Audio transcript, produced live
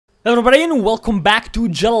Hello everybody and welcome back to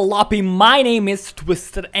Jalopy. My name is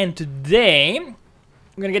Twisted and today I'm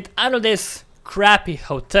gonna get out of this crappy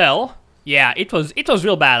hotel. Yeah, it was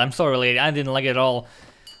real bad. I'm sorry lady, I didn't like it at all.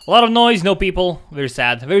 A lot of noise, no people, very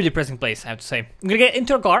sad, very depressing place I have to say. I'm gonna get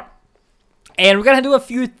into a car and we're gonna do a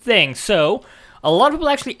few things. So, a lot of people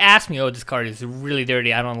actually ask me, oh this car is really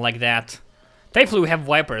dirty, I don't like that. Thankfully we have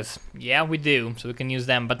wipers. Yeah, we do, so we can use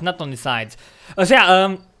them, but not on the sides.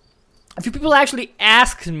 A few people actually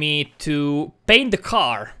asked me to paint the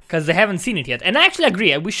car, because they haven't seen it yet. And I actually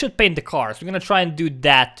agree, we should paint the car, so we're gonna try and do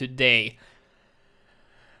that today.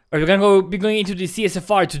 Alright, we're gonna be going into the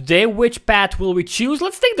CSFR today. Which path will we choose?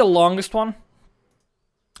 Let's take the longest one.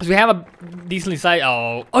 Because we have a decently sized...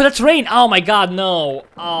 Oh, that's rain! Oh my god, no!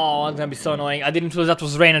 Oh, that's gonna be so annoying. I didn't realize that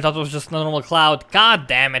was rain, I thought it was just a normal cloud. God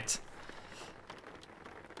damn it.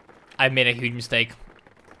 I made a huge mistake.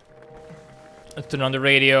 Let's turn on the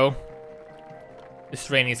radio. This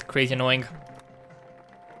rain is crazy annoying.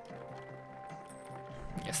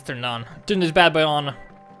 Yes, turn on. Turn this bad boy on.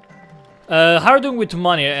 How are we doing with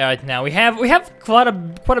money right now? We have quite a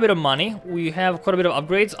bit of money. We have quite a bit of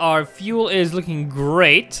upgrades. Our fuel is looking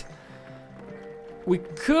great. We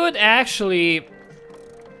could actually...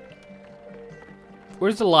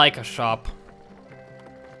 Where's the Laika shop?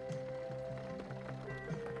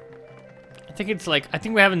 I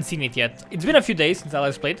think we haven't seen it yet. It's been a few days since I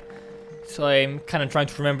last played. So I'm kind of trying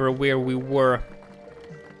to remember where we were.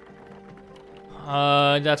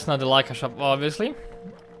 That's not the Laika shop, obviously.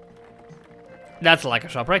 That's the Laika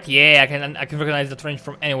shop, right? Yeah, I can recognize the range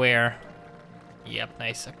from anywhere. Yep,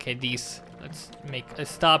 nice. Okay, these. Let's make a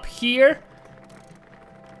stop here.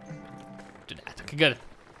 Do that. Okay, good.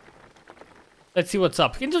 Let's see what's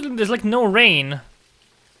up. Interesting, there's like no rain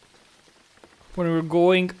when we're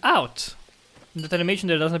going out. In that animation,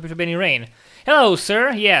 there doesn't appear to be any rain. Hello,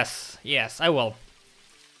 sir. Yes, I will.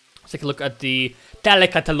 Let's take a look at the tele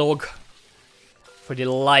catalog for the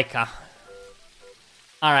Laika.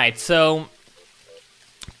 Alright, so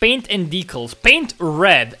paint and decals. Paint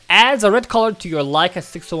red. Adds a red color to your Laika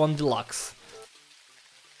 601 Deluxe.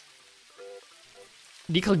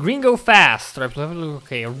 Decal green go fast.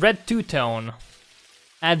 Okay, red two-tone.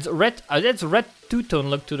 Adds red two-tone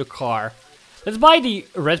look to the car. Let's buy the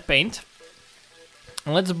red paint.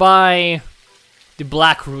 And let's buy the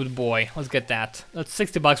black rude boy. Let's get that. That's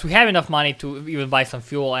 60 bucks. We have enough money to even buy some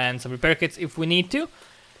fuel and some repair kits if we need to.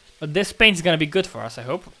 But this paint is gonna be good for us, I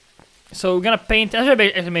hope. So we're gonna paint. I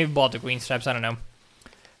should maybe bought the green stripes. I don't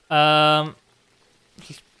know.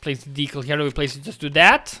 Just place the decal here. Do we place it? Just do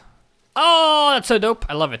that. Oh, that's so dope.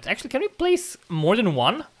 I love it. Actually, can we place more than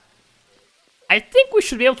one? I think we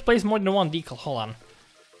should be able to place more than one decal. Hold on.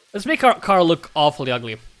 Let's make our car look awfully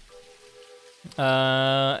ugly.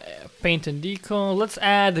 Paint and decal. Let's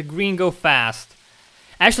add the green go fast.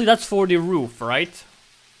 Actually, that's for the roof, right?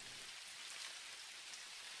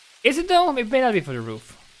 Is it though? It may not be for the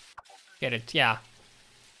roof. Get it? Yeah.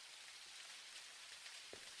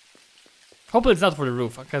 Hopefully it's not for the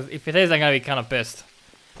roof, because if it is, I'm gonna be kind of pissed.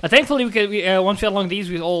 But thankfully, once we unlock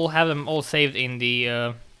these, we all have them all saved in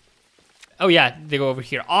the. Oh yeah, they go over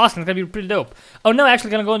here. Awesome, it's gonna be pretty dope. Oh no,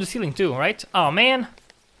 actually gonna go in the ceiling too, right? Oh man.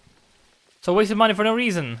 So wasted money for no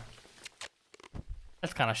reason.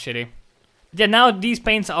 That's kind of shitty. Yeah, now these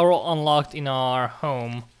paints are all unlocked in our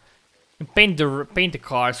home. Paint the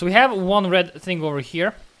car. So we have one red thing over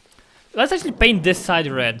here. Let's actually paint this side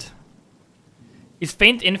red. Is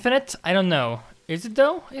paint infinite? I don't know. Is it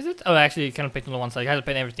though? Is it? Oh, actually you cannot paint on the one side. You have to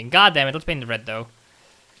paint everything. God damn it, let's paint the red though.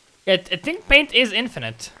 Yeah, I think paint is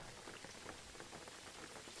infinite.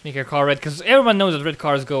 Let's make our car red, because everyone knows that red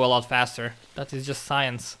cars go a lot faster. That is just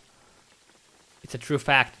science. It's a true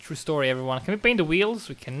fact, true story, everyone. Can we paint the wheels?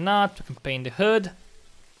 We cannot. We can paint the hood.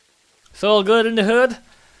 It's all good in the hood.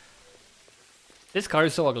 This car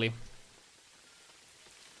is so ugly.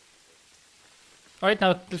 Alright,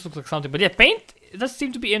 now this looks like something. But yeah, paint, it does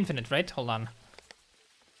seem to be infinite, right? Hold on.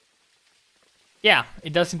 Yeah,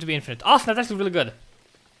 it does seem to be infinite. Awesome, that's actually really good.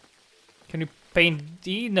 Can you paint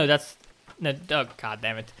the... No, that's... No, oh, god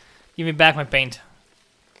damn it. Give me back my paint.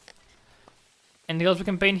 Anything else we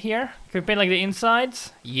can paint here? Can we paint like the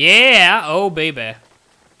insides? Yeah! Oh, baby.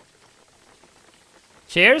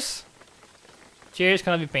 Chairs? Chairs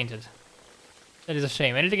cannot be painted. That is a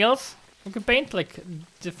shame. Anything else we can paint? Like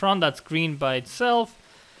the front that's green by itself.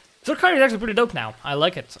 So our car is actually pretty dope now. I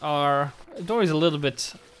like it. Our door is a little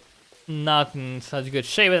bit not in such good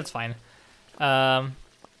shape, but that's fine. Okay,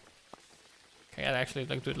 I'd actually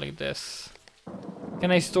like to do it like this. Can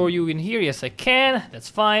I store you in here? Yes, I can. That's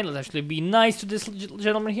fine. Let's actually be nice to this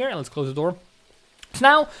gentleman here. And let's close the door. So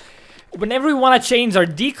now, whenever we want to change our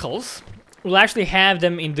decals, we'll actually have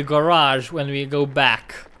them in the garage when we go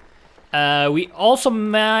back. We also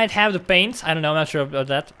might have the paints. I don't know, I'm not sure about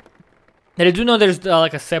that. And I do know there's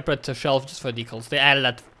like a separate shelf just for decals. They added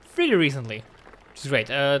that pretty recently, which is great.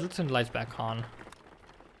 Let's turn the lights back on.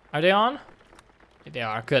 Are they on? Yeah, they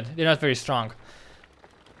are. Good. They're not very strong.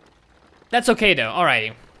 That's okay though.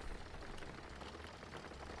 Alrighty.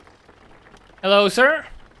 Hello, sir.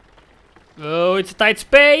 Oh, it's a tight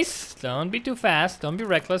space. Don't be too fast. Don't be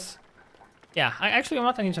reckless. Yeah, I'm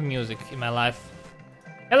not gonna need some music in my life.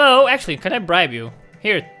 Hello, actually, can I bribe you?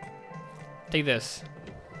 Here, take this.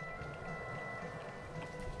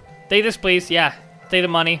 Take this, please. Yeah, take the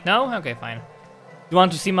money. No? Okay, fine. You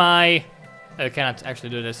want to see my... I cannot actually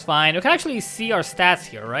do this. Fine. We can actually see our stats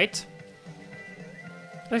here, right?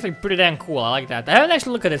 That's like pretty damn cool. I like that. I haven't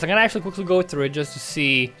actually looked at this. I'm gonna actually quickly go through it just to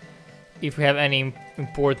see if we have any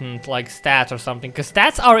important like stats or something. Because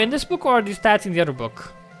stats are in this book, or are these stats in the other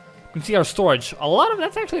book? You can see our storage. A lot of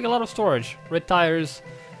that's actually like a lot of storage. Red tires,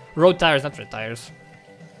 road tires, not red tires.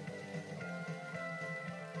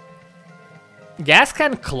 Gas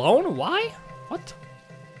can clone? Why? What?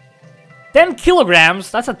 10 kilograms?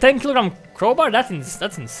 That's a 10 kilogram crowbar? That's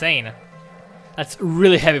insane. That's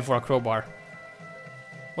really heavy for a crowbar.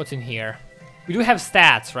 What's in here? We do have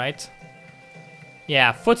stats, right?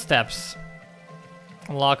 Yeah, footsteps.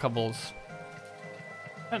 Unlockables.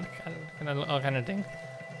 All kind of thing.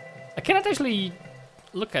 I cannot actually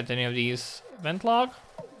look at any of these. Event log?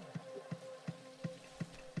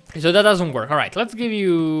 So that doesn't work. Alright, let's give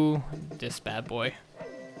you this bad boy.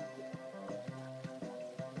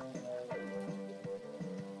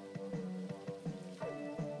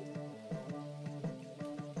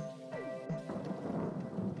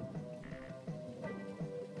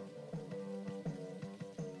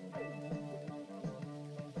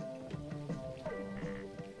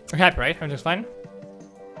 We're happy, right? Everything's fine?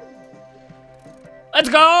 Let's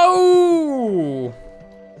go!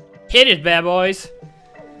 Hit it, bad boys!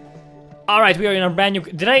 Alright, we are in our brand new...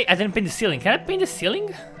 I didn't paint the ceiling. Can I paint the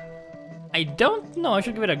ceiling? I don't know. I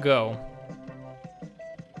should give it a go.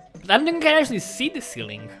 I don't think I can actually see the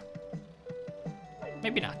ceiling.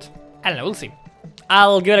 Maybe not. I don't know. We'll see.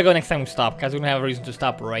 I'll give it a go next time we stop, because we don't have a reason to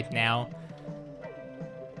stop right now.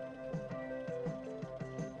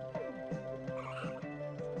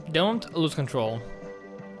 Don't lose control.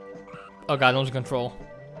 Oh god, don't lose control.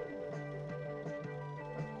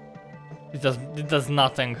 It does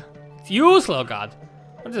nothing. It's useless, oh god.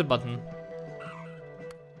 What is this button?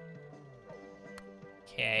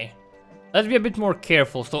 Okay. Let's be a bit more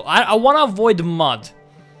careful. So I want to avoid mud.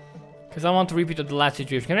 Because I want to repeat the last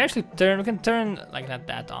situation. Can we actually turn? We can turn, like, not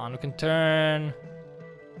that on. We can turn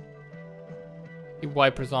the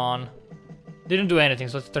wipers on. Didn't do anything,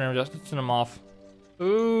 so let's turn them off.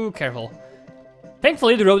 Ooh, careful.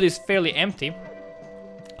 Thankfully, the road is fairly empty.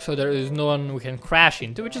 So there is no one we can crash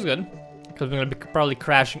into, which is good. Because we're gonna be probably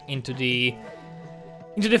crashing into the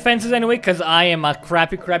fences anyway, because I am a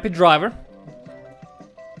crappy driver.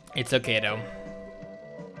 It's okay though.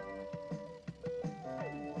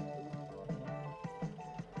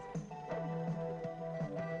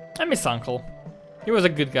 I miss Uncle. He was a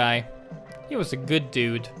good guy. He was a good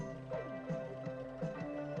dude.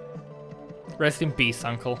 Rest in peace,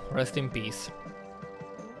 Uncle. Rest in peace.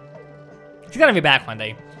 He's gonna be back one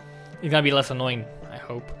day. He's gonna be less annoying, I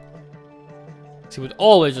hope. He would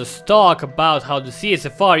always just talk about how the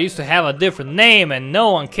CSFR used to have a different name and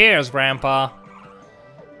no one cares, Grandpa.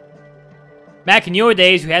 Back in your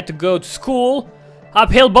days, you had to go to school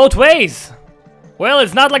uphill both ways. Well,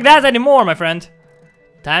 it's not like that anymore, my friend.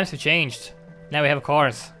 Times have changed. Now we have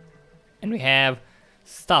cars. And we have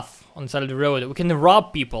stuff on the side of the road. We can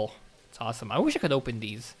rob people. It's awesome. I wish I could open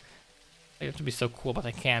these. It would be so cool, but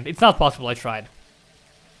I can't. It's not possible, I tried.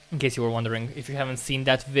 In case you were wondering, if you haven't seen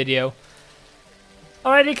that video.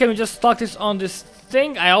 Alrighty, can we just stock this on this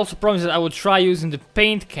thing? I also promised that I would try using the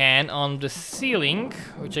paint can on the ceiling,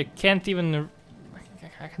 which I can't even...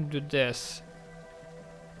 I can do this.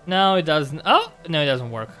 No, it doesn't. Oh! No, it doesn't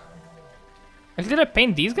work. Actually, did I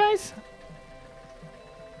paint these guys?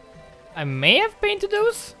 I may have painted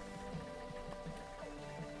those?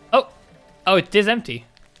 Oh! Oh, it is empty.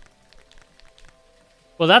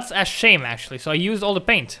 Well, that's a shame, actually. So I used all the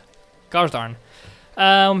paint. Gosh darn.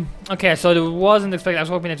 Okay, so it wasn't expected. I was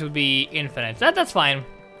hoping it would be infinite. That's fine.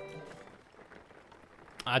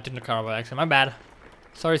 I turned the car over, actually. My bad.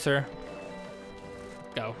 Sorry, sir.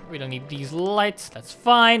 Go. We don't need these lights. That's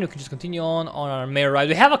fine. We can just continue on our main ride.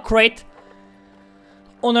 We have a crate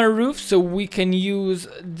on our roof, so we can use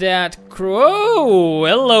that. Oh,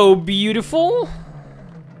 hello, beautiful.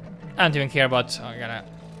 I don't even care about. Oh, I gotta.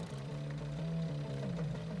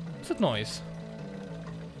 that noise?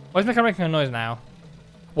 Why is my camera making a noise now?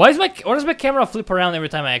 Why does my camera flip around every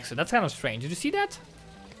time I exit? That's kind of strange. Did you see that?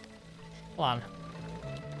 Hold on.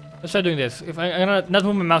 Let's try doing this. If I'm gonna not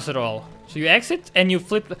move my mouse at all. So you exit and you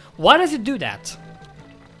flip. Why does it do that?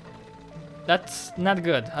 That's not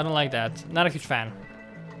good. I don't like that. Not a huge fan.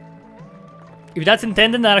 If that's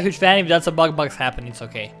intended, not a huge fan. If that's a bugs happen, it's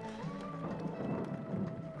okay.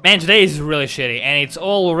 Man, today is really shitty, and it's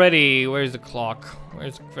already. Where's the clock?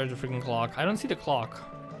 Where's the freaking clock? I don't see the clock.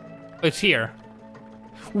 Oh, it's here.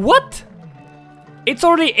 What? It's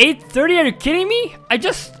already 8:30. Are you kidding me? I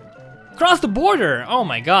just crossed the border. Oh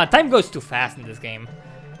my god, time goes too fast in this game.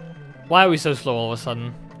 Why are we so slow all of a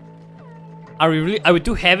sudden? Are we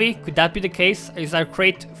too heavy? Could that be the case? Is our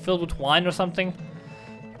crate filled with wine or something?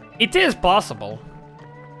 It is possible.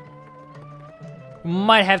 We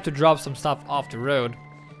might have to drop some stuff off the road.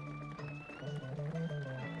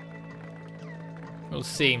 We'll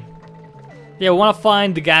see. Yeah, we want to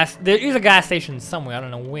find the gas. There is a gas station somewhere. I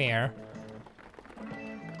don't know where.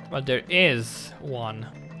 But there is one.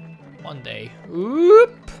 One day.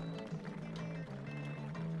 Oop.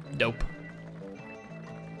 Dope.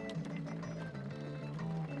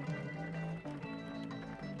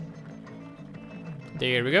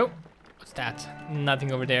 There we go. What's that?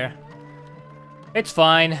 Nothing over there. It's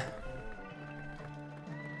fine.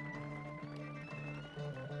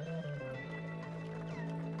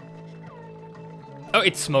 Oh,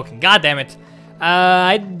 it's smoking. God damn it.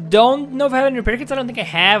 I don't know if I have any repair kits. I don't think I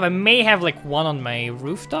have. I may have like one on my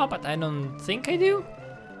rooftop, but I don't think I do.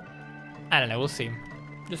 I don't know. We'll see.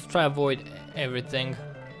 Just try to avoid everything.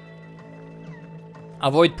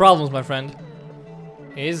 Avoid problems, my friend.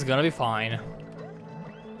 It's gonna be fine.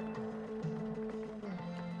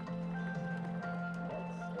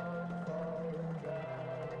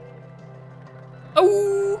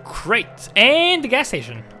 Oh, great. And the gas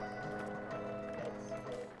station.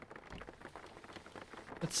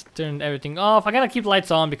 Let's turn everything off. I gotta keep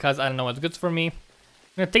lights on because I don't know what's good for me. I'm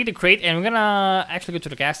gonna take the crate and we're gonna actually go to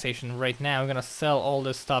the gas station right now. We're gonna sell all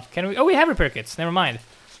this stuff. Can we? Oh, we have repair kits. Never mind.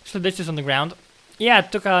 Just ditch this on the ground. Yeah,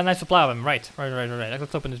 it took a nice supply of them. Right.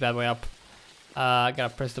 Let's open this bad boy up. I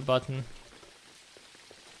gotta press the button.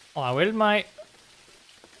 Oh, where did my...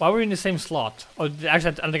 Why were we in the same slot? Oh, actually,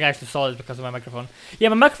 I don't think I actually saw it because of my microphone. Yeah,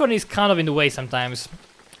 my microphone is kind of in the way sometimes.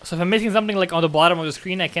 So if I'm missing something like on the bottom of the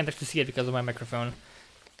screen, I can't actually see it because of my microphone.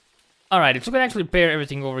 Alright, so we can actually repair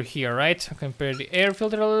everything over here, right? We can repair the air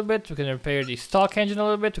filter a little bit. We can repair the stock engine a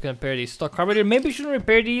little bit. We can repair the stock carburetor. Maybe we shouldn't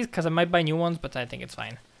repair these because I might buy new ones, but I think it's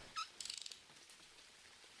fine.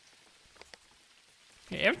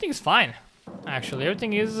 Okay, everything is fine. Actually,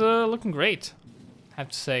 everything is looking great, I have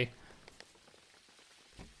to say.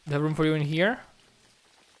 Do I have room for you in here?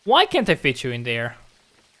 Why can't I fit you in there?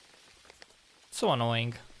 So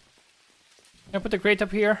annoying. Can I put the crate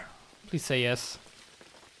up here? Please say yes.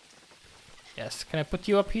 Yes. Can I put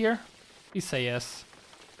you up here? Please say yes.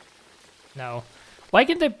 No. Why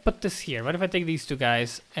can't I put this here? What if I take these two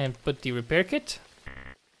guys and put the repair kit?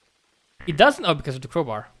 It doesn't. Oh, because of the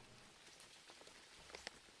crowbar.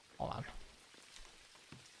 Hold on.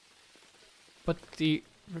 Put the...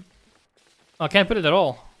 Oh, I can't put it at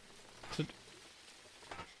all. So...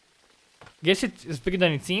 Guess it is bigger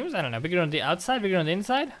than it seems? I don't know. Bigger on the outside? Bigger on the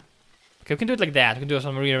inside? Okay, we can do it like that. We can do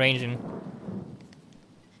some rearranging.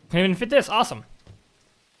 Can even fit this? Awesome.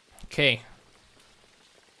 Okay.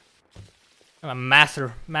 I'm a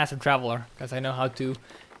master traveler because I know how to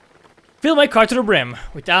fill my car to the brim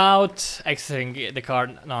without exiting the car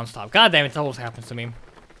non-stop. God damn it, always happens to me.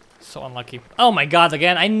 So unlucky. Oh my god,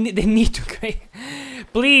 again, they need to create...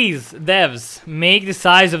 Please, devs, make the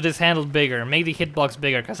size of this handle bigger. Make the hitbox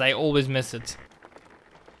bigger because I always miss it.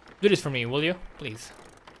 Do this for me, will you? Please.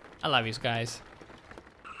 I love you guys.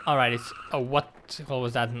 Alright, it's... Oh, what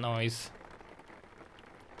was that noise?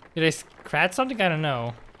 Did I scratch something? I don't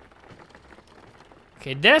know.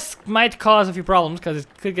 Okay, this might cause a few problems because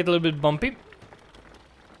it could get a little bit bumpy.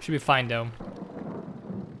 Should be fine though.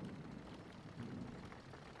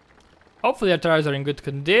 Hopefully our tires are in good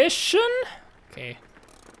condition. Okay.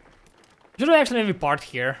 Should I actually maybe part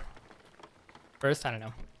here? First, I don't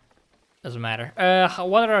know. Doesn't matter.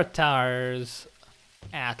 What are our tires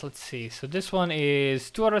at? Let's see. So this one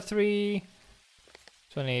is 2 out of 3.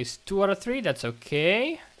 This one is 2 out of 3. That's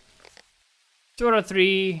okay. 2 out of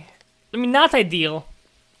 3. I mean, not ideal.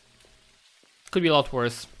 Could be a lot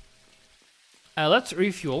worse. Let's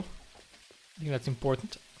refuel. I think that's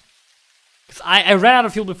important. Because I ran out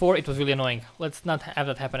of fuel before. It was really annoying. Let's not have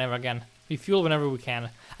that happen ever again. Refuel whenever we can.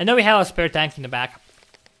 I know we have a spare tank in the back.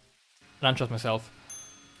 I don't trust myself.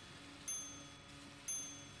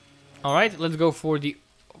 Alright, let's go for the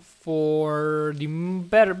for the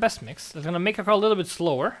best mix. That's gonna make our car a little bit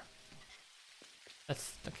slower.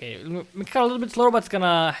 That's okay. Make our car a little bit slower, but it's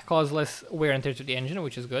gonna cause less wear and tear to the engine,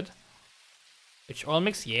 which is good. Which oil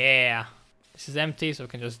mix? Yeah. This is empty, so we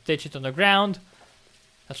can just ditch it on the ground.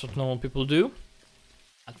 That's what normal people do.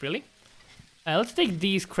 Not really. Let's take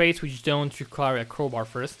these crates which don't require a crowbar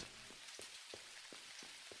first.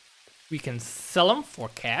 We can sell them for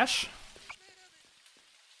cash.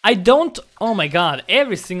 I don't... Oh my god,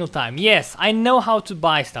 every single time. Yes, I know how to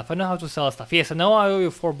buy stuff. I know how to sell stuff. Yes, I know I owe you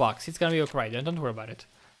 $4. It's gonna be okay. Don't worry about it.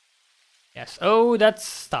 Yes. Oh, that's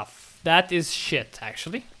stuff. That is shit,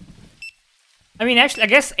 actually. I mean, actually, I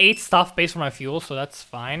guess 8 stuff pays for my fuel, so that's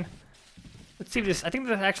fine. Let's see if this... I think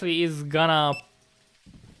that actually is gonna...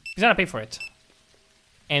 He's gonna pay for it.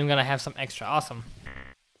 And I'm gonna have some extra. Awesome.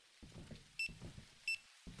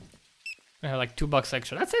 I have like $2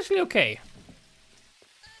 extra. That's actually okay.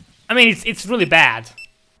 I mean, it's really bad.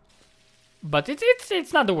 But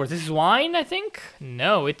it's not the worst. This is wine, I think?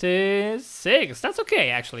 No, it is 6. That's okay,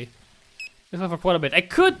 actually. This for quite a bit. I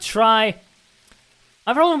could try...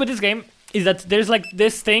 My problem with this game is that there's like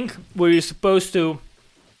this thing where you're supposed to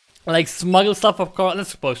like smuggle stuff across... Not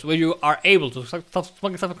supposed to, where you are able to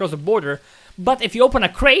smuggle stuff across the border. But if you open a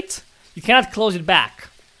crate, you cannot close it back.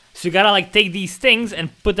 So you gotta like take these things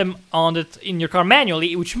and put them on it in your car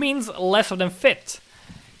manually, which means less of them fit.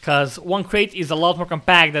 Because one crate is a lot more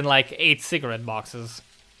compact than like 8 cigarette boxes.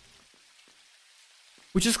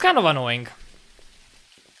 Which is kind of annoying.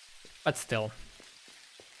 But still.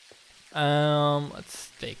 Let's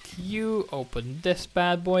take you, open this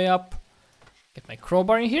bad boy up. Get my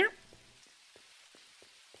crowbar in here.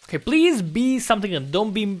 Okay, please be something and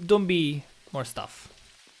don't be more stuff.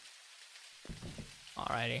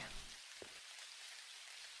 Alrighty.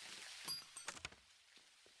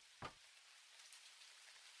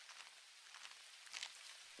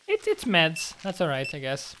 It's meds. That's alright, I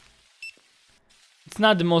guess. It's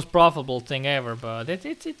not the most profitable thing ever, but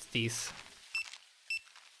it's these.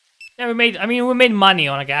 Yeah, we made money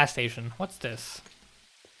on a gas station. What's this?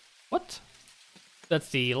 What? That's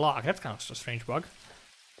the lock. That's kind of a strange bug.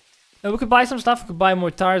 We could buy some stuff. We could buy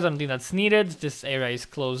more tires. I don't think that's needed. This area is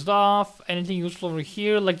closed off. Anything useful over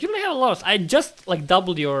here? Like, you don't have a lot. I just like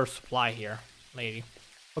doubled your supply here, lady.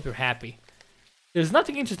 Hope you're happy. There's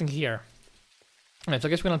nothing interesting here. Alright, so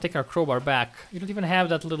I guess we're gonna take our crowbar back. You don't even have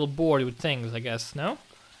that little board with things, I guess, no?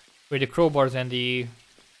 Where the crowbars and the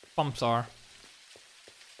pumps are.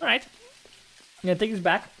 Alright. I'm gonna take this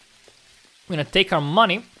back. We're gonna take our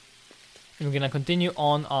money. And we're gonna continue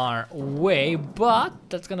on our way. But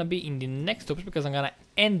that's gonna be in the next episode because I'm gonna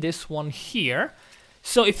end this one here.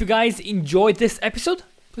 So if you guys enjoyed this episode,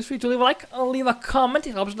 please feel free to leave a like or leave a comment.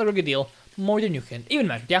 It helps us a good deal. More than you can even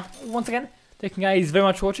imagine. Yeah, once again. Thank you guys very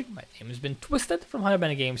much for watching. My name has been Twisted from Hunter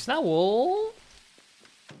Banner Games. Now we'll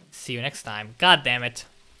see you next time. God damn it.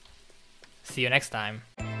 See you next time.